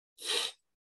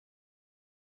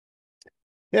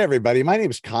Hey everybody, my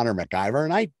name is Connor McIver,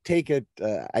 and I take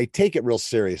it real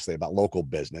seriously about local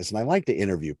business, and I like to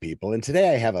interview people. And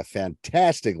today I have a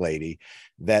fantastic lady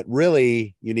that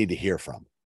really you need to hear from.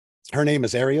 Her name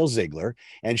is Ariel Ziegler,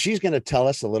 and she's going to tell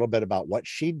us a little bit about what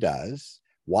she does,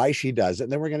 why she does it,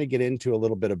 and then we're going to get into a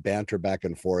little bit of banter back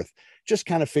and forth, just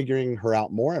kind of figuring her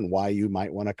out more and why you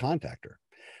might want to contact her.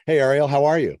 Hey Ariel, how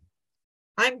are you?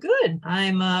 I'm good.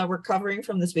 I'm recovering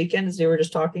from this weekend, as we were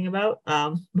just talking about.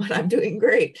 But I'm doing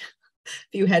great. A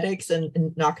few headaches and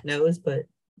knock nose, but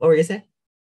what were you saying?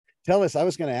 Tell us. I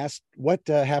was going to ask what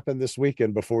happened this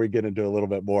weekend before we get into a little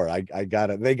bit more. I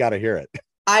got it. They got to hear it.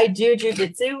 I do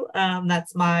jujitsu.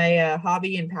 That's my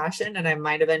hobby and passion, and I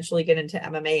might eventually get into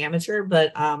MMA amateur.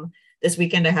 But this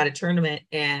weekend I had a tournament,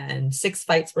 and six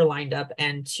fights were lined up,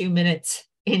 and 2 minutes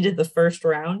into the first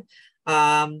round,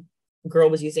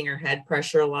 girl was using her head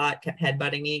pressure a lot, kept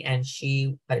headbutting me, and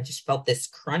I just felt this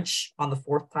crunch on the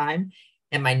fourth time,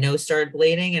 and my nose started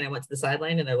bleeding, and I went to the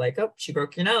sideline, and they're like, "Oh, she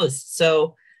broke your nose."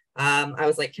 So I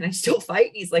was like, "Can I still fight?"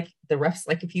 And he's like, "The ref's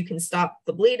like, if you can stop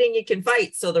the bleeding, you can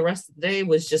fight." So the rest of the day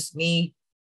was just me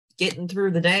getting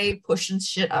through the day, pushing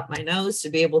shit up my nose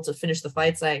to be able to finish the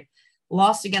fights. I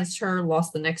lost against her,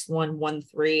 lost the next one,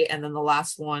 1-3, and then the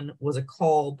last one was a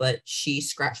call, but she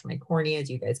scratched my cornea,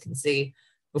 as you guys can see,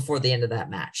 before the end of that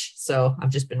match. So I've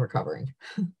just been recovering.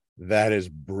 That is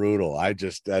brutal.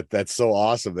 That's so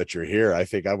awesome that you're here. I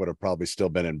think I would have probably still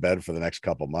been in bed for the next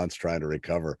couple months trying to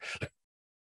recover.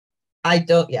 I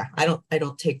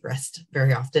don't take rest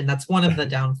very often. That's one of the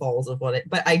downfalls of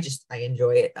but I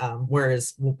enjoy it.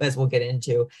 Whereas, as we'll get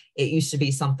into, it used to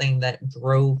be something that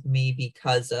drove me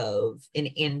because of an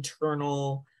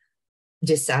internal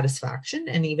dissatisfaction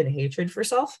and even hatred for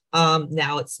self.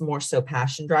 Now it's more so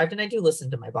passion driven, and I do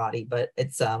listen to my body, but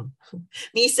it's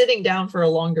me sitting down for a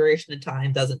long duration of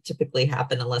time doesn't typically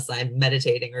happen unless I'm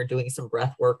meditating or doing some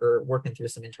breath work or working through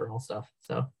some internal stuff.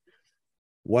 So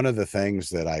One of the things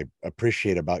that I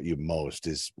appreciate about you most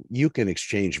is you can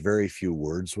exchange very few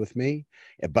words with me,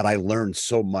 but I learned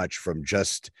so much from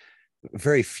just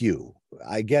very few.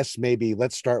 I guess maybe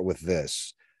let's start with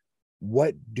this.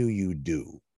 What do you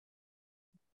do?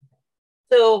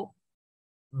 so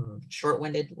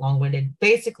short-winded, long-winded.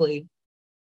 Basically,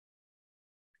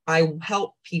 I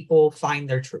help people find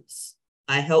their truths.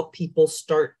 I help people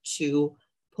start to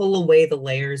pull away the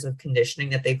layers of conditioning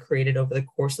that they've created over the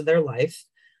course of their life,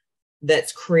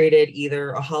 that's created either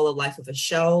a hollow life of a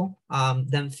shell,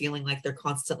 them feeling like they're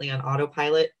constantly on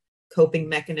autopilot, coping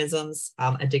mechanisms,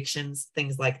 addictions,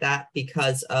 things like that,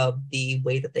 because of the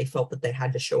way that they felt that they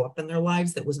had to show up in their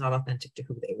lives that was not authentic to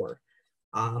who they were.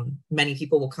 Many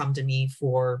people will come to me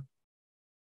for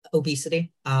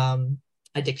obesity,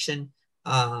 addiction,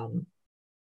 um,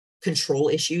 control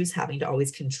issues, having to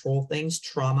always control things,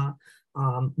 trauma,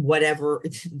 whatever.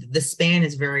 The span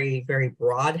is very, very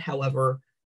broad. However,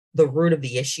 the root of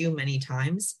the issue many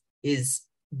times is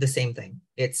the same thing.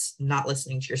 It's not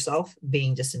listening to yourself,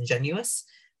 being disingenuous,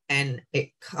 and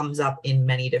it comes up in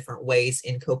many different ways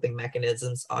in coping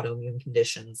mechanisms, autoimmune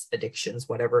conditions, addictions,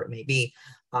 whatever it may be,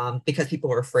 because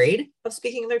people are afraid of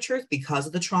speaking their truth because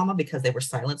of the trauma, because they were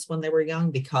silenced when they were young,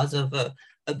 because of a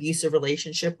abusive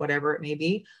relationship, whatever it may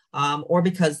be, or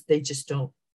because they just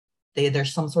don't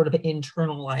there's some sort of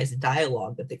internalized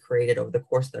dialogue that they created over the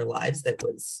course of their lives that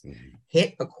was Mhm.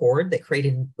 hit a chord that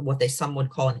created what some would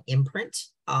call an imprint,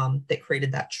 that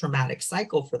created that traumatic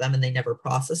cycle for them, and they never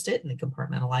processed it and they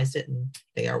compartmentalized it, and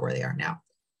they are where they are now.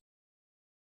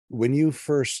 When you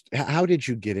first, how did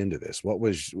you get into this?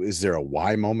 Is there a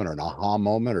why moment or an aha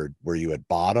moment, or were you at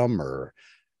bottom or?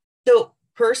 So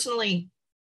personally,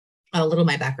 a little of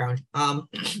my background,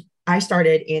 I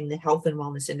started in the health and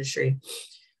wellness industry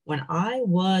when I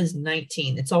was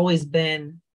 19. It's always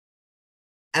been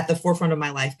at the forefront of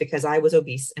my life because I was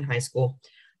obese in high school,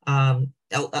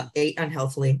 ate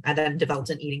unhealthily. I then developed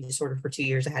an eating disorder for 2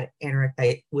 years. I had anorexia.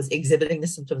 I was exhibiting the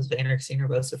symptoms of anorexia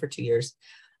nervosa for 2 years.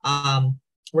 Um,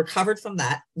 Recovered from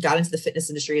that, got into the fitness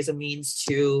industry as a means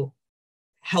to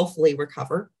healthily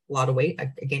recover a lot of weight. I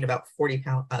gained about 30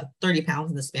 pounds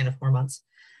in the span of 4 months.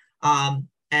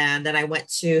 And then I went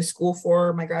to school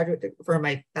for for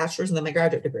my bachelor's and then my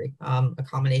graduate degree, a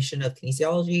combination of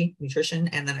kinesiology, nutrition,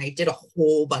 and then I did a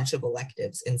whole bunch of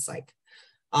electives in psych.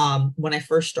 When I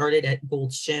first started at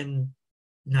Gold's Gym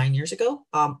 9 years ago,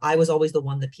 I was always the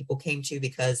one that people came to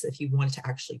because if you wanted to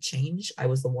actually change, I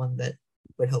was the one that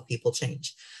would help people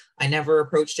change. I never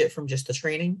approached it from just the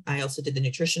training. I also did the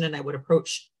nutrition, and I would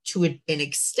approach to an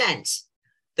extent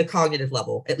the cognitive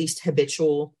level, at least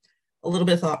habitual, a little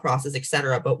bit of thought process,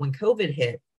 etc. But when COVID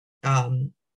hit,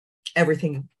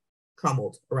 everything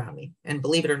crumbled around me. And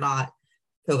believe it or not,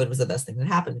 COVID was the best thing that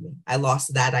happened to me. I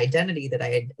lost that identity that I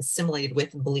had assimilated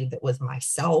with and believed that was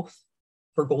myself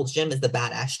for Gold's Gym as the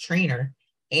badass trainer.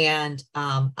 And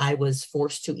I was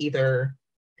forced to either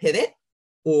pivot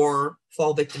or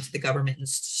fall victim to the government and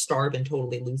starve and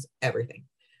totally lose everything.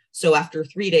 So after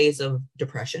 3 days of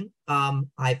depression,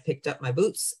 I picked up my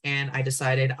boots and I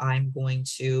decided I'm going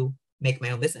to make my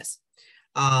own business.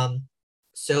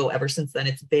 So ever since then,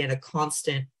 it's been a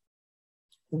constant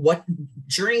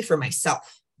journey for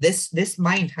myself. This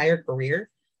my entire career,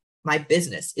 my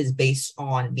business is based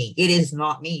on me. It is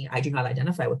not me. I do not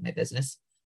identify with my business,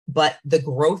 but the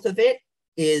growth of it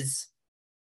is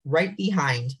right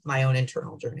behind my own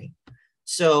internal journey.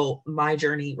 So my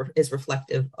journey is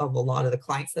reflective of a lot of the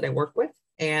clients that I work with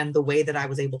and the way that I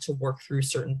was able to work through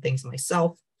certain things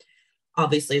myself,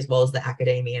 obviously, as well as the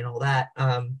academia and all that,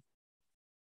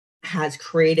 has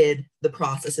created the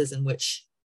processes in which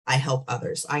I help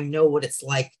others. I know what it's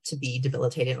like to be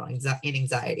debilitated in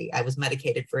anxiety. I was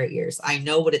medicated for 8 years. I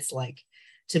know what it's like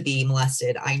to be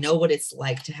molested. I know what it's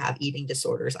like to have eating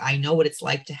disorders. I know what it's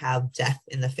like to have death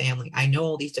in the family. I know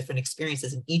all these different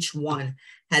experiences, and each one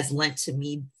has lent to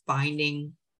me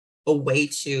finding a way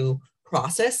to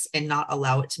process and not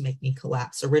allow it to make me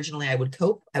collapse. Originally, I would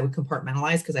cope, I would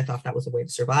compartmentalize because I thought that was a way to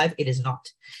survive. It is not.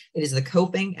 It is the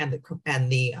coping and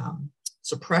the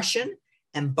suppression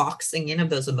and boxing in of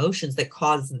those emotions that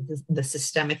cause the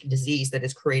systemic disease that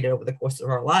is created over the course of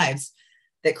our lives,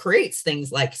 that creates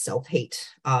things like self-hate,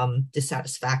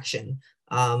 dissatisfaction,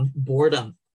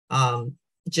 boredom,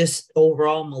 just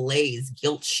overall malaise,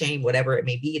 guilt, shame, whatever it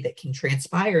may be, that can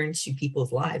transpire into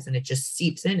people's lives. And it just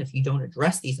seeps in if you don't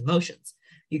address these emotions.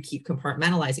 You keep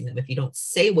compartmentalizing them. If you don't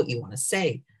say what you want to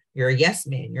say, you're a yes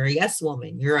man, you're a yes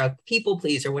woman, you're a people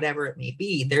pleaser, whatever it may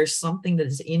be. There's something that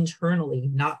is internally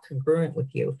not congruent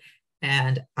with you.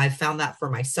 And I found that for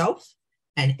myself.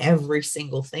 And every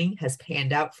single thing has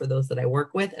panned out for those that I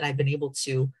work with. And I've been able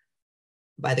to,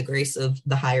 by the grace of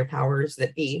the higher powers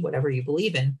that be, whatever you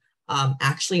believe in,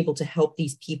 actually able to help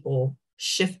these people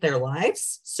shift their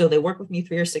lives. So they work with me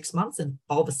 3 or 6 months and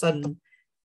all of a sudden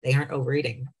they aren't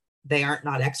overeating. They aren't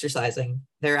not exercising.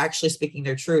 They're actually speaking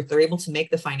their truth. They're able to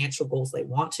make the financial goals they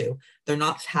want to. They're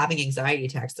not having anxiety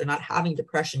attacks. They're not having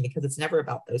depression, because it's never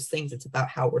about those things. It's about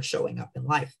how we're showing up in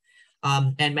life.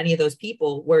 And many of those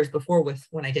people, whereas before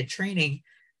when I did training,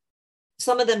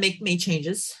 some of them made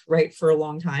changes, right, for a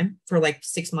long time, for like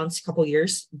 6 months, a couple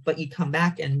years, but you'd come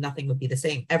back and nothing would be the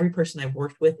same. Every person I've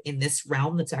worked with in this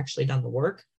realm that's actually done the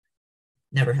work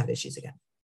never had issues again.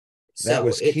 That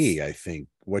was key. I think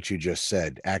what you just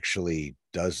said actually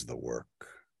does the work.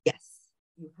 Yes,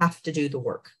 you have to do the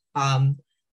work.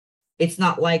 It's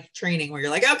not like training where you're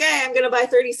like, okay, I'm going to buy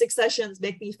 36 sessions,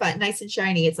 make me fat, nice and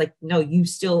shiny. It's like, no,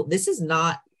 this is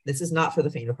not for the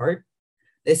faint of heart.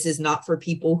 This is not for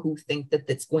people who think that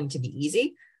it's going to be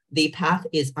easy. The path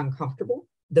is uncomfortable.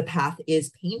 The path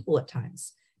is painful at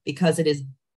times, because it is,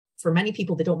 for many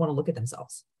people, they don't want to look at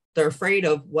themselves. They're afraid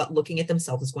of what looking at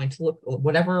themselves is going to look,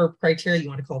 whatever criteria you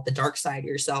want to call it, the dark side of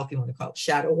yourself, you want to call it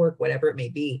shadow work, whatever it may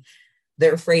be.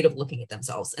 They're afraid of looking at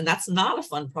themselves. And that's not a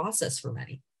fun process for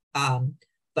many.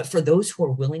 But for those who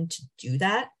are willing to do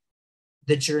that,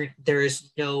 the journey,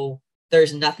 there's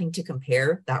nothing to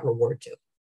compare that reward to.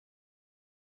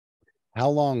 How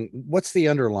long, what's the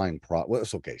underlying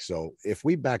process? Okay, so if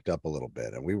we backed up a little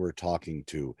bit and we were talking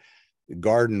to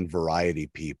garden variety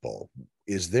people,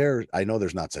 I know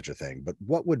there's not such a thing, but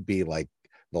what would be like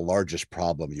the largest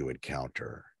problem you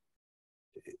encounter?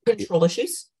 Control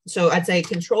issues. So I'd say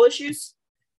control issues,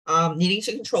 needing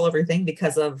to control everything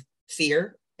because of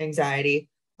fear, anxiety,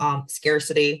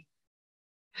 scarcity,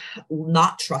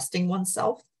 not trusting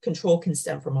oneself. Control can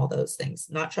stem from all those things.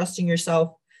 Not trusting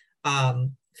yourself,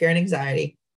 fear and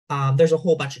anxiety. There's a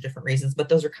whole bunch of different reasons, but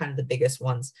those are kind of the biggest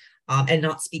ones. And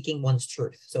not speaking one's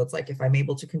truth. So it's like, if I'm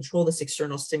able to control this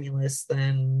external stimulus,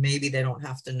 then maybe they don't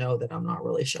have to know that I'm not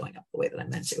really showing up the way that I'm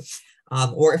meant to.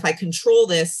 Or if I control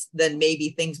this, then maybe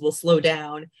things will slow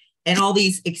down and all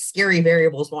these scary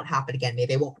variables won't happen again.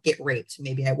 Maybe I won't get raped.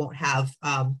 Maybe I won't have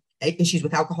issues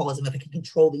with alcoholism if I can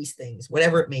control these things,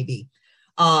 whatever it may be.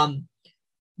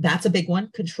 That's a big one.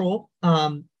 Control,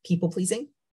 people pleasing,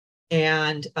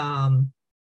 and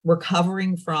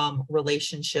recovering from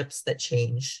relationships that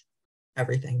change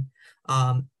everything.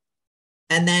 And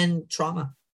then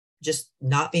trauma, just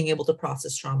not being able to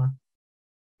process trauma.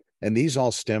 And these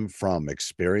all stem from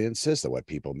experiences that what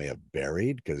people may have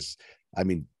buried. Because I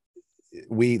mean,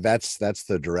 that's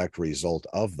the direct result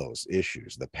of those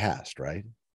issues, the past, right?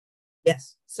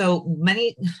 Yes. So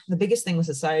the biggest thing with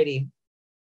society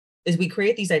is we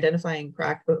create these identifying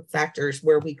factors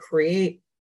where we create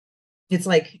It's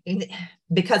like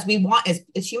because we want as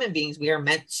human beings, we are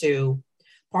meant to,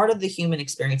 part of the human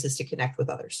experience is to connect with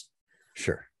others.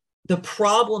 Sure. The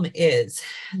problem is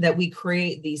that we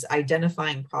create these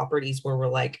identifying properties where we're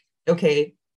like,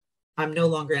 okay, I'm no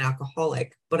longer an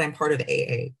alcoholic, but I'm part of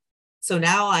AA. So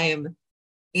now I am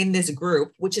in this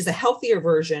group, which is a healthier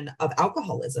version of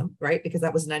alcoholism, right? Because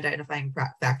that was an identifying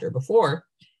factor before.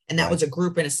 And that was a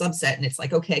group and a subset. And it's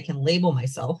like, okay, I can label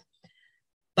myself.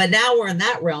 But now we're in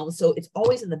that realm. So it's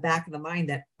always in the back of the mind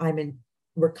that I'm a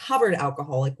recovered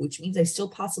alcoholic, which means I still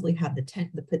possibly have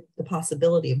the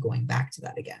possibility of going back to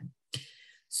that again.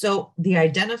 So the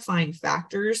identifying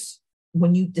factors,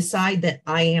 when you decide that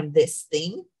I am this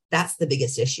thing, that's the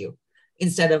biggest issue.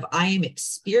 Instead of I am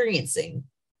experiencing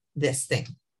this thing.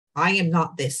 I am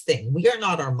not this thing. We are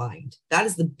not our mind. That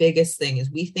is the biggest thing,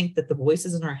 is we think that the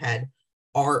voices in our head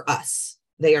are us.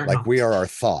 They are like not. we are our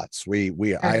thoughts. I am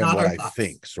what I thoughts.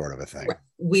 think, sort of a thing.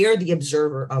 We are the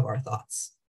observer of our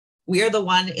thoughts. We are the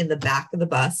one in the back of the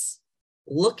bus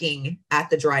looking at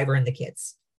the driver and the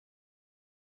kids.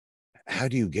 How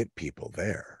do you get people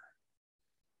there?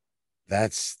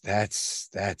 That's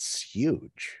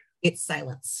huge. It's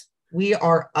silence. We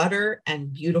are utter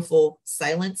and beautiful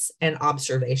silence and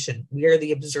observation. We are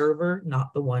the observer,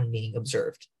 not the one being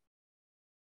observed.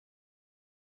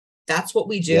 That's what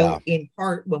we do in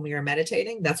part when we are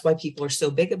meditating. That's why people are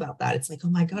so big about that. It's like, oh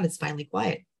my God, it's finally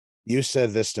quiet. You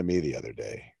said this to me the other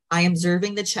day. I am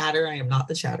observing the chatter. I am not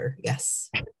the chatter. Yes.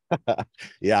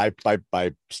 Yeah,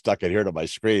 I stuck it here to my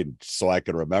screen so I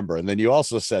can remember. And then you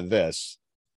also said this.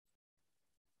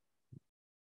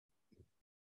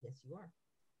 Yes, you are.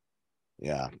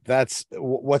 Yeah, that's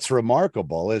what's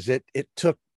remarkable is it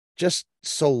took just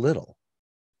so little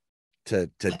to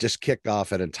just kick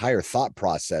off an entire thought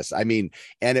process. I mean,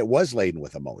 and it was laden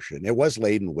with emotion. It was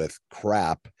laden with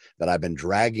crap that I've been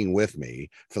dragging with me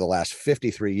for the last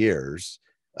 53 years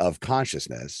of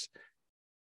consciousness.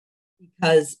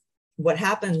 Because what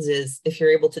happens is if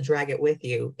you're able to drag it with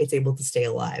you, it's able to stay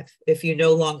alive. If you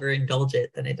no longer indulge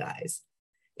it, then it dies.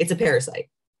 It's a parasite.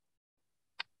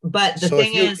 But the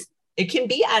thing is, it can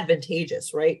be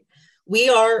advantageous, right? We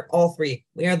are all three.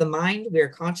 We are the mind, we are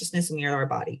consciousness, and we are our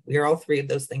body. We are all three of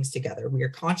those things together. We are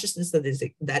consciousness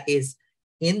that is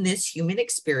in this human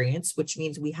experience, which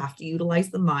means we have to utilize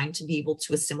the mind to be able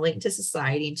to assimilate into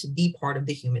society and to be part of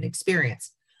the human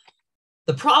experience.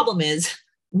 The problem is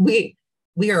we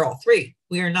are all three.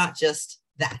 We are not just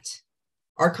that.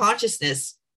 Our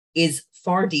consciousness is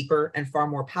far deeper and far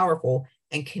more powerful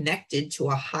and connected to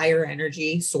a higher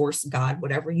energy source, God,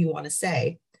 whatever you want to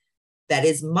say, that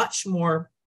is much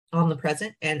more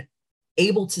omnipresent and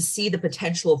able to see the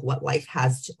potential of what life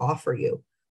has to offer you.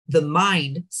 The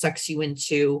mind sucks you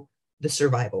into the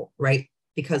survival, right?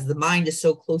 Because the mind is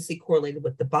so closely correlated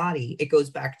with the body. It goes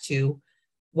back to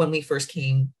when we first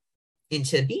came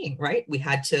into being, right? We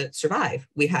had to survive.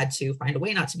 We had to find a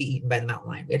way not to be eaten by the mountain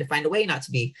lion. We had to find a way not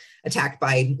to be attacked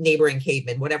by neighboring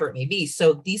cavemen, whatever it may be.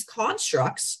 So these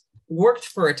constructs worked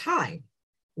for a time.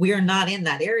 We are not in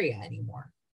that area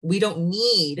anymore. We don't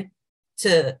need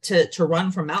to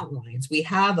run from mountain lions. We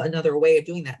have another way of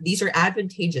doing that. These are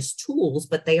advantageous tools,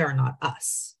 but they are not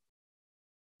us.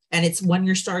 And it's when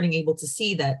you're starting able to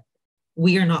see that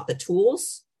we are not the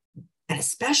tools, and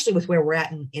especially with where we're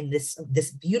at in this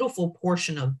beautiful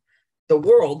portion of the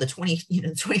world, the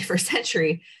 21st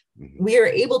century, we are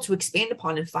able to expand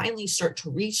upon and finally start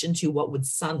to reach into what would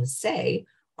some say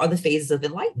are the phases of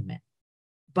enlightenment.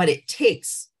 But it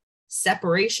takes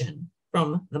separation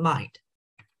from the mind.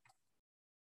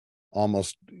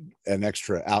 Almost an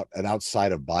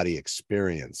outside of body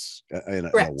experience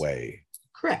in a way.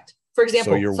 Correct. For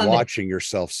example, so you're watching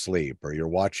yourself sleep, or you're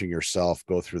watching yourself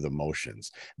go through the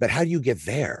motions. But how do you get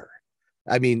there?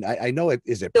 I mean, I know it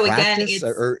is it so practice,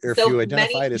 again, or if you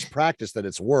identify it as practice, that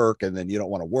it's work, and then you don't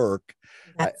want to work.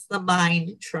 That's the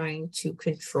mind trying to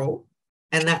control,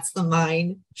 and that's the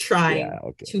mind trying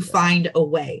to find a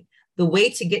way. The way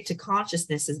to get to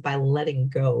consciousness is by letting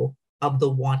go of the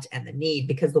want and the need,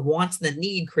 because the want and the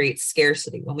need creates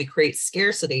scarcity. When we create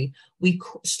scarcity, we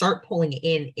start pulling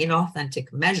in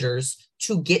inauthentic measures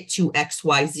to get to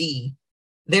XYZ,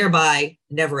 thereby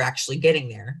never actually getting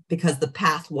there because the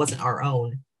path wasn't our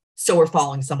own. So we're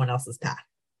following someone else's path.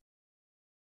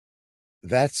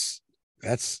 That's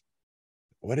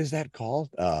what is that called?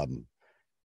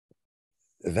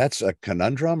 That's a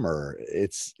conundrum, or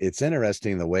it's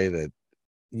interesting the way that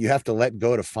you have to let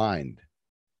go to find.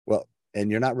 Well, and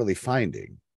you're not really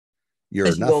finding.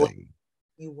 You're nothing.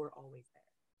 You were always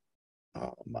there.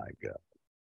 Oh my God.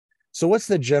 So what's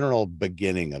the general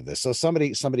beginning of this? So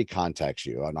somebody contacts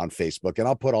you on Facebook, and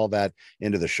I'll put all that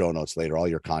into the show notes later, all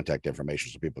your contact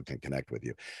information so people can connect with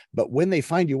you. But when they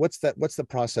find you, what's the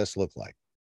process look like?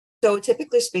 So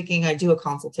typically speaking, I do a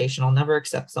consultation. I'll never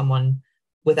accept someone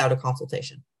without a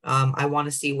consultation. I want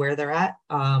to see where they're at.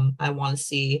 I want to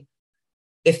see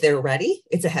if they're ready.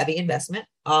 It's a heavy investment.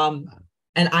 And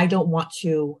I don't want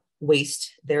to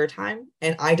waste their time.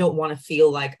 And I don't want to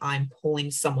feel like I'm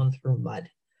pulling someone through mud.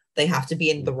 They have to be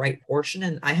in the right portion.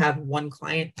 And I have one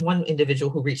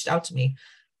individual who reached out to me,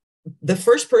 the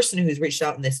first person who's reached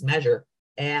out in this measure,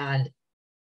 and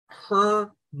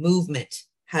her movement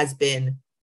has been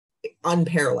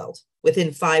unparalleled.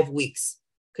 Within 5 weeks,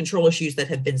 control issues that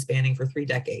have been spanning for 3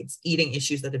 decades, eating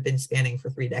issues that have been spanning for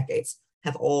 3 decades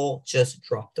have all just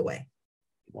dropped away.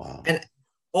 Wow. And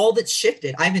all that's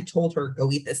shifted, I haven't told her, go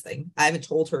eat this thing. I haven't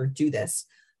told her, do this.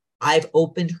 I've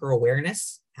opened her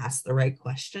awareness, asked the right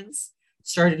questions,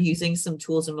 started using some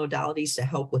tools and modalities to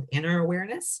help with inner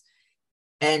awareness.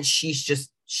 And she's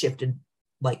just shifted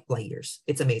like light years.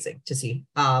 It's amazing to see.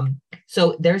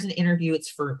 So there's an interview. It's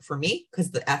for me,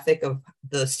 because the ethic of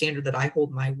the standard that I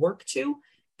hold my work to,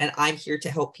 and I'm here to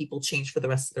help people change for the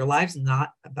rest of their lives,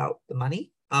 not about the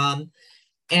money.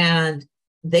 And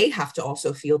they have to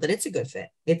also feel that it's a good fit.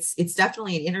 It's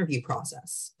definitely an interview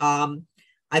process.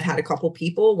 I've had a couple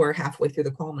people where halfway through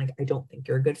the call, I'm like, I don't think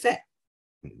you're a good fit.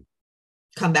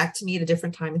 Come back to me at a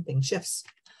different time and things shifts.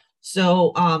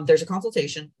 So there's a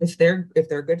consultation. If they're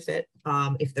a good fit,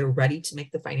 if they're ready to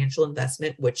make the financial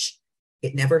investment, which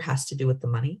it never has to do with the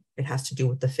money. It has to do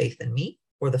with the faith in me,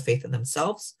 or the faith in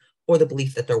themselves, or the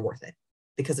belief that they're worth it.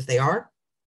 Because if they are,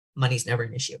 money's never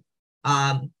an issue.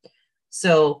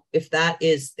 So if that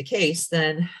is the case,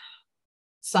 then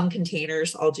some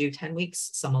containers I'll do 10 weeks,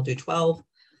 some I'll do 12.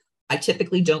 I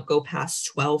typically don't go past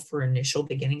 12 for initial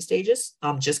beginning stages,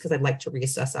 just because I'd like to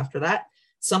reassess after that.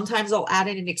 Sometimes I'll add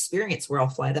in an experience where I'll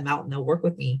fly them out and they'll work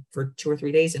with me for 2 or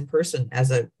 3 days in person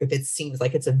if it seems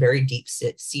like it's a very deep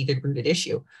seated rooted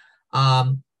issue.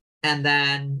 And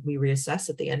then we reassess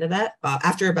at the end of that.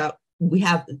 We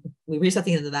reassess at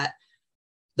the end of that.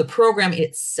 The program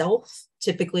itself,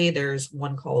 typically there's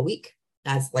 1 call a week,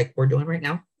 as like we're doing right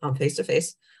now, face to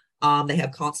face. They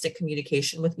have constant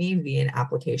communication with me via an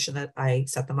application that I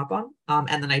set them up on.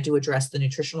 And then I do address the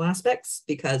nutritional aspects,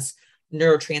 because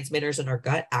neurotransmitters in our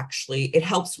gut, actually, it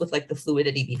helps with like the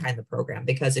fluidity behind the program.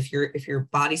 Because if your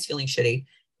body's feeling shitty,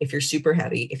 if you're super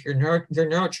heavy, if your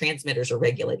neurotransmitters are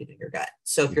regulated in your gut.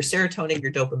 So if your serotonin,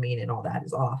 your dopamine, and all that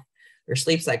is off, your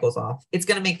sleep cycle's off, it's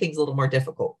going to make things a little more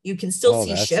difficult. You can still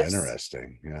see shifts.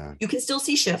 Interesting. Yeah. You can still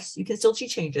see shifts. You can still see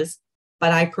changes,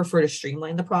 but I prefer to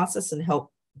streamline the process and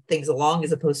help things along,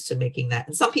 as opposed to making that.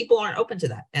 And some people aren't open to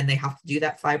that, and they have to do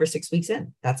that 5 or 6 weeks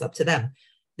in. That's up to them.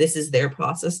 This is their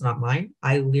process, not mine.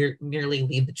 I merely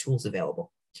leave the tools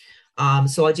available.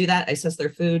 So I do that. I assess their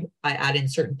food. I add in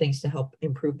certain things to help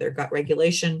improve their gut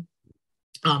regulation,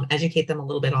 educate them a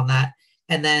little bit on that.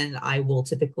 And then I will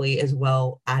typically as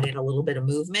well add in a little bit of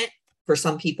movement. For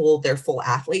some people, they're full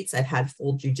athletes. I've had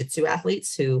full jiu-jitsu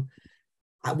athletes who,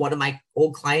 one of my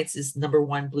old clients is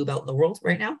 #1 blue belt in the world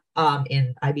right now,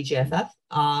 in IBJFF.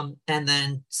 And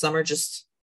then some are just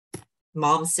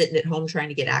moms sitting at home trying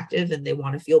to get active, and they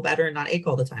want to feel better and not ache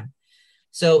all the time.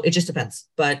 So it just depends,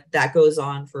 but that goes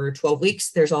on for 12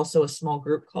 weeks. There's also a small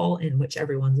group call in which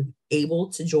everyone's able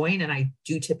to join. And I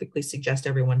do typically suggest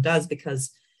everyone does,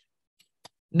 because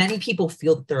many people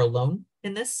feel that they're alone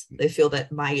in this. They feel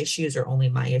that my issues are only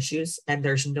my issues and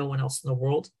there's no one else in the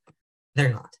world.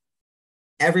 They're not.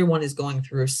 Everyone is going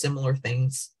through similar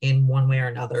things in one way or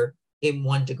another, in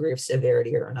one degree of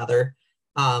severity or another.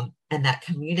 And that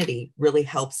community really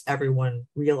helps everyone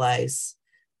realize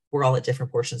we're all at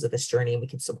different portions of this journey and we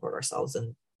can support ourselves.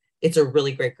 And it's a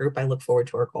really great group. I look forward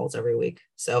to our calls every week.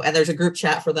 So, and there's a group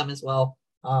chat for them as well.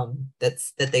 That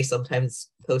they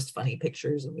sometimes post funny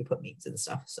pictures and we put memes and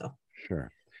stuff. So sure.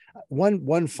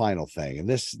 One final thing, and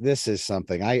this is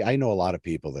something I know a lot of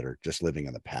people that are just living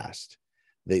in the past.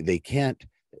 They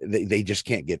just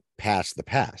can't get past the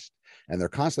past, and they're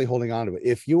constantly holding on to it.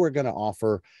 If you were going to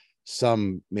offer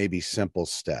some maybe simple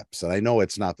steps, and I know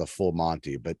it's not the full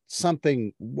Monty, but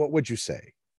something, what would you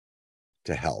say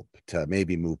to help to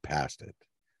maybe move past it,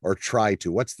 or try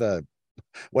to? What's the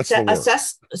word?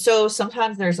 Assess. So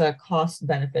sometimes there's a cost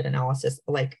benefit analysis.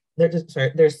 Like there's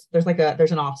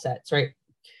an offsets, right?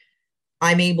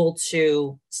 I'm able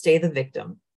to stay the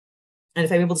victim. And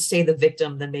if I'm able to stay the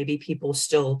victim, then maybe people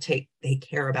still they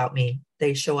care about me.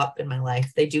 They show up in my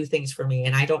life. They do things for me.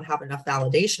 And I don't have enough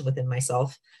validation within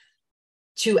myself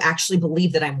to actually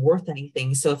believe that I'm worth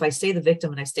anything. So if I stay the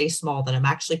victim and I stay small, then I'm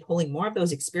actually pulling more of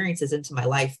those experiences into my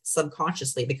life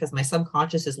subconsciously, because my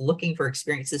subconscious is looking for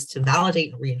experiences to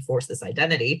validate and reinforce this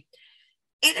identity.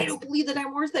 And I don't believe that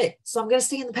I'm worth it. So I'm going to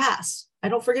stay in the past. I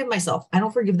don't forgive myself. I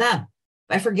don't forgive them.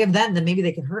 If I forgive them, then maybe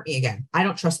they can hurt me again. I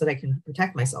don't trust that I can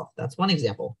protect myself. That's one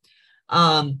example.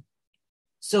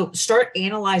 So start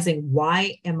analyzing,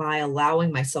 why am I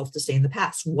allowing myself to stay in the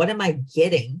past? What am I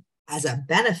getting as a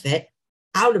benefit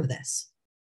out of this?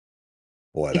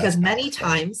 Boy, because many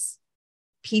times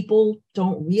people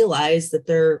don't realize that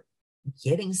they're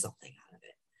getting something out of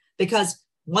it. Because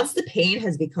once the pain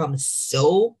has become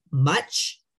so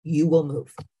much, you will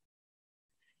move.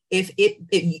 If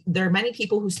there are many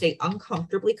people who stay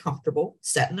uncomfortably comfortable,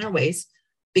 set in their ways,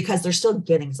 because they're still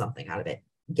getting something out of it,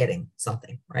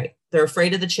 right? They're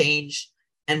afraid of the change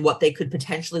and what they could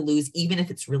potentially lose, even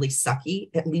if it's really sucky.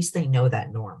 At least they know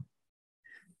that norm.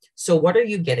 So what are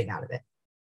you getting out of it?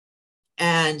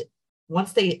 And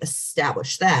once they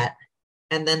establish that,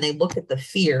 and then they look at the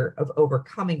fear of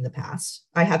overcoming the past,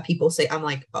 I have people say, they're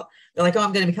like, oh, I'm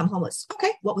going to become homeless.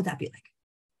 Okay, what would that be like?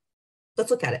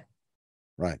 Let's look at it.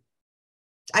 Right.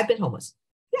 I've been homeless.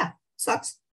 Yeah,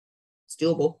 sucks. It's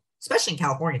doable, especially in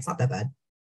California. It's not that bad.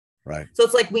 Right. So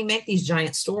it's like we make these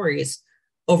giant stories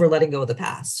over letting go of the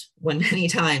past, when many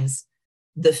times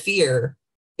the fear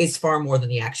is far more than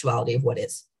the actuality of what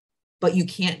is. But you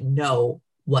can't know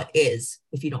what is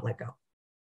if you don't let go.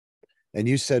 And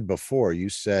you said before,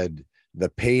 the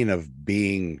pain of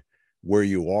being where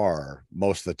you are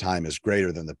most of the time is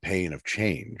greater than the pain of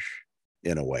change,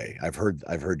 in a way. I've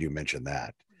heard you mention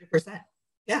that. 100%.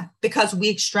 Yeah, because we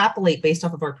extrapolate based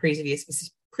off of our previous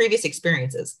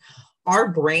experiences. Our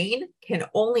brain can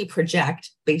only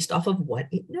project based off of what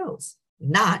it knows,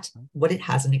 not what it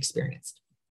hasn't experienced.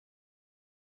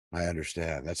 I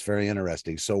understand. That's very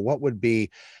interesting. So what would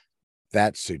be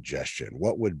that suggestion?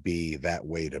 What would be that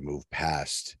way to move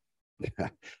past?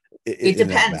 It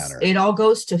depends. It all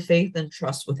goes to faith and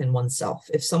trust within oneself.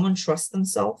 If someone trusts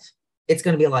themselves, it's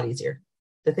going to be a lot easier.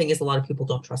 The thing is, a lot of people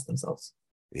don't trust themselves.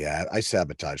 Yeah, I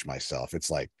sabotage myself.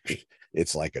 It's like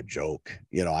a joke.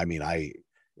 I'm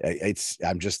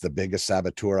just the biggest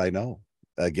saboteur I know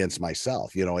against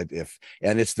myself.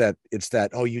 It's that,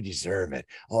 oh, you deserve it.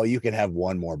 Oh, you can have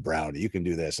one more brownie. You can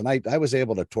do this. And I was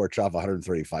able to torch off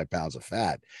 135 pounds of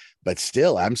fat, but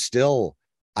still, I still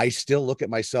look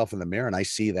at myself in the mirror and I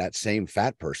see that same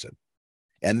fat person.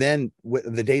 And then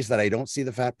the days that I don't see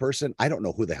the fat person, I don't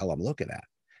know who the hell I'm looking at,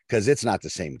 because it's not the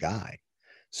same guy.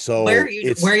 So where are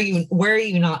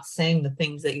you not saying the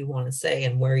things that you want to say,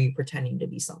 and where are you pretending to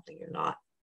be something you're not?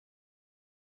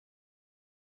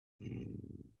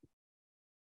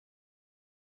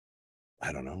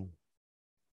 I don't know.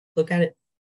 Look at it.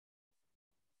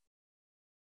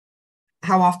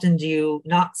 How often do you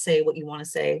not say what you want to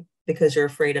say because you're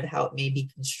afraid of how it may be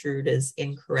construed as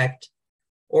incorrect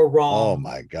or wrong? Oh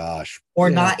my gosh. Or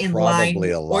not in line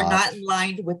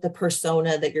with the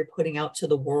persona that you're putting out to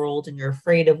the world, and you're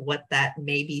afraid of what that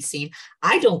may be seen.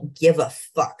 I don't give a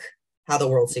fuck how the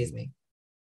world sees me.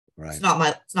 Right.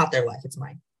 It's not their life, it's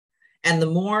mine. And the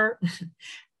more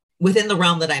within the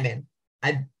realm that I'm in,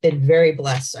 I've been very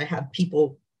blessed. I have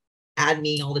people add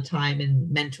me all the time,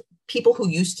 and people who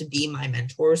used to be my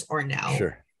mentors are now,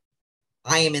 sure,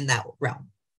 I am in that realm.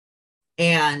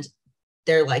 And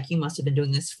they're like, you must have been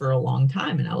doing this for a long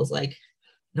time. And I was like,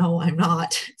 no, I'm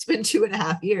not. It's been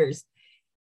 2.5 years.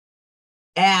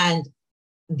 And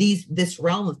this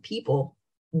realm of people,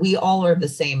 we all are of the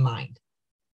same mind.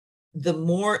 The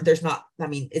more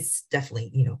it's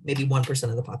definitely, maybe 1%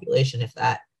 of the population, if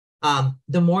that,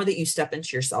 the more that you step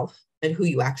into yourself and who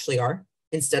you actually are,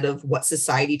 instead of what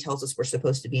society tells us we're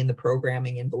supposed to be in the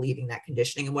programming and believing that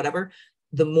conditioning and whatever,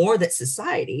 the more that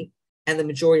society and the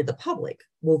majority of the public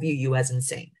will view you as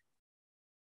insane.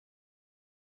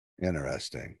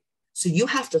 Interesting. So you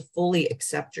have to fully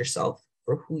accept yourself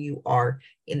for who you are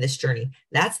in this journey.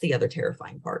 That's the other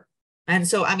terrifying part. And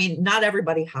so, not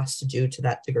everybody has to do to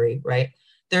that degree, right?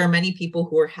 There are many people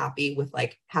who are happy with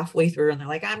like halfway through, and they're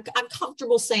like, I'm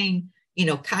comfortable saying,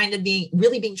 kind of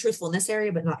being truthful in this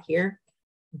area, but not here,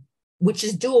 which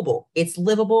is doable. It's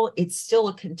livable. It's still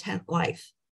a content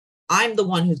life. I'm the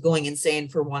one who's going insane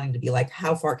for wanting to be like,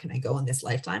 how far can I go in this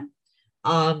lifetime?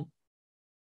 So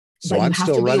I'm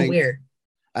still running,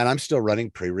 and I'm still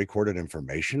running pre-recorded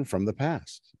information from the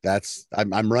past.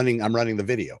 I'm running the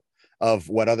video of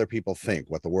what other people think,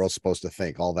 what the world's supposed to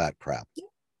think, all that crap.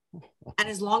 And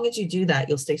as long as you do that,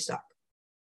 you'll stay stuck.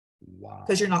 Wow.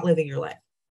 Because you're not living your life.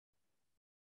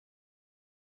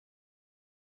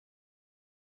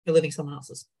 You're living someone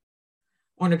else's,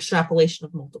 or an extrapolation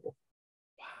of multiple.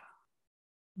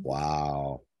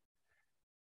 Wow.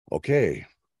 Okay.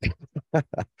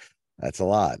 That's a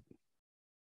lot.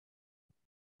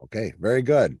 Okay. Very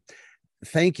good.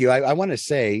 Thank you. I want to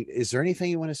say, is there anything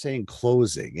you want to say in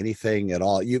closing? Anything at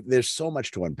all? There's so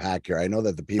much to unpack here. I know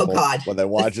that the Oh people, God. when they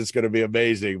watch, it's going to be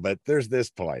amazing, but there's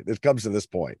this point. It comes to this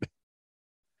point.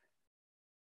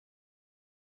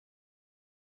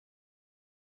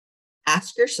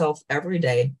 Ask yourself every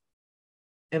day,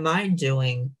 am I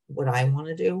doing what I want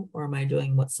to do, or am I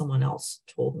doing what someone else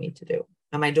told me to do?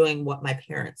 Am I doing what my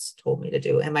parents told me to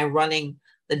do? Am I running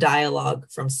the dialogue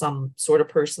from some sort of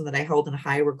person that I held in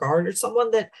high regard, or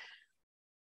someone that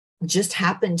just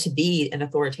happened to be an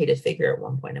authoritative figure at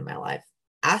one point in my life?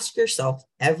 Ask yourself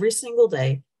every single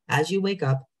day as you wake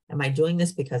up, am I doing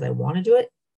this because I want to do it,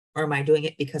 or am I doing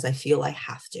it because I feel I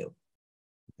have to?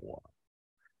 Wow.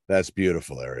 That's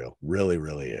beautiful, Ariel. Really,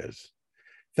 really is.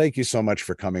 Thank you so much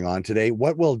for coming on today.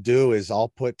 What we'll do is I'll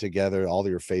put together all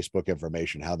your Facebook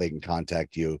information, how they can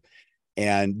contact you.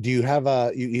 And do you have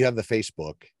you have the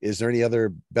Facebook? Is there any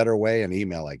other better way? An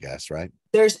email, I guess, right?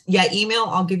 There's, yeah, email.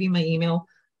 I'll give you my email.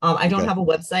 I don't Okay. have a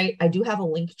website. I do have a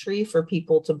link tree for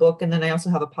people to book. And then I also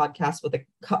have a podcast with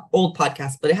old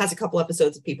podcast, but it has a couple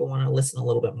episodes if people want to listen a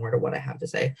little bit more to what I have to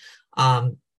say.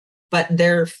 But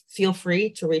there, feel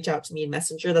free to reach out to me in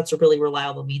Messenger. That's a really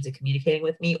reliable means of communicating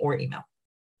with me, or email.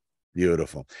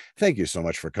 Beautiful. Thank you so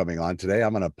much for coming on today.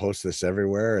 I'm going to post this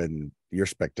everywhere, and you're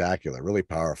spectacular, really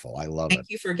powerful. I love it. Thank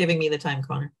you for giving me the time,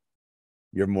 Connor.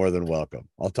 You're more than welcome.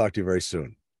 I'll talk to you very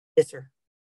soon. Yes, sir.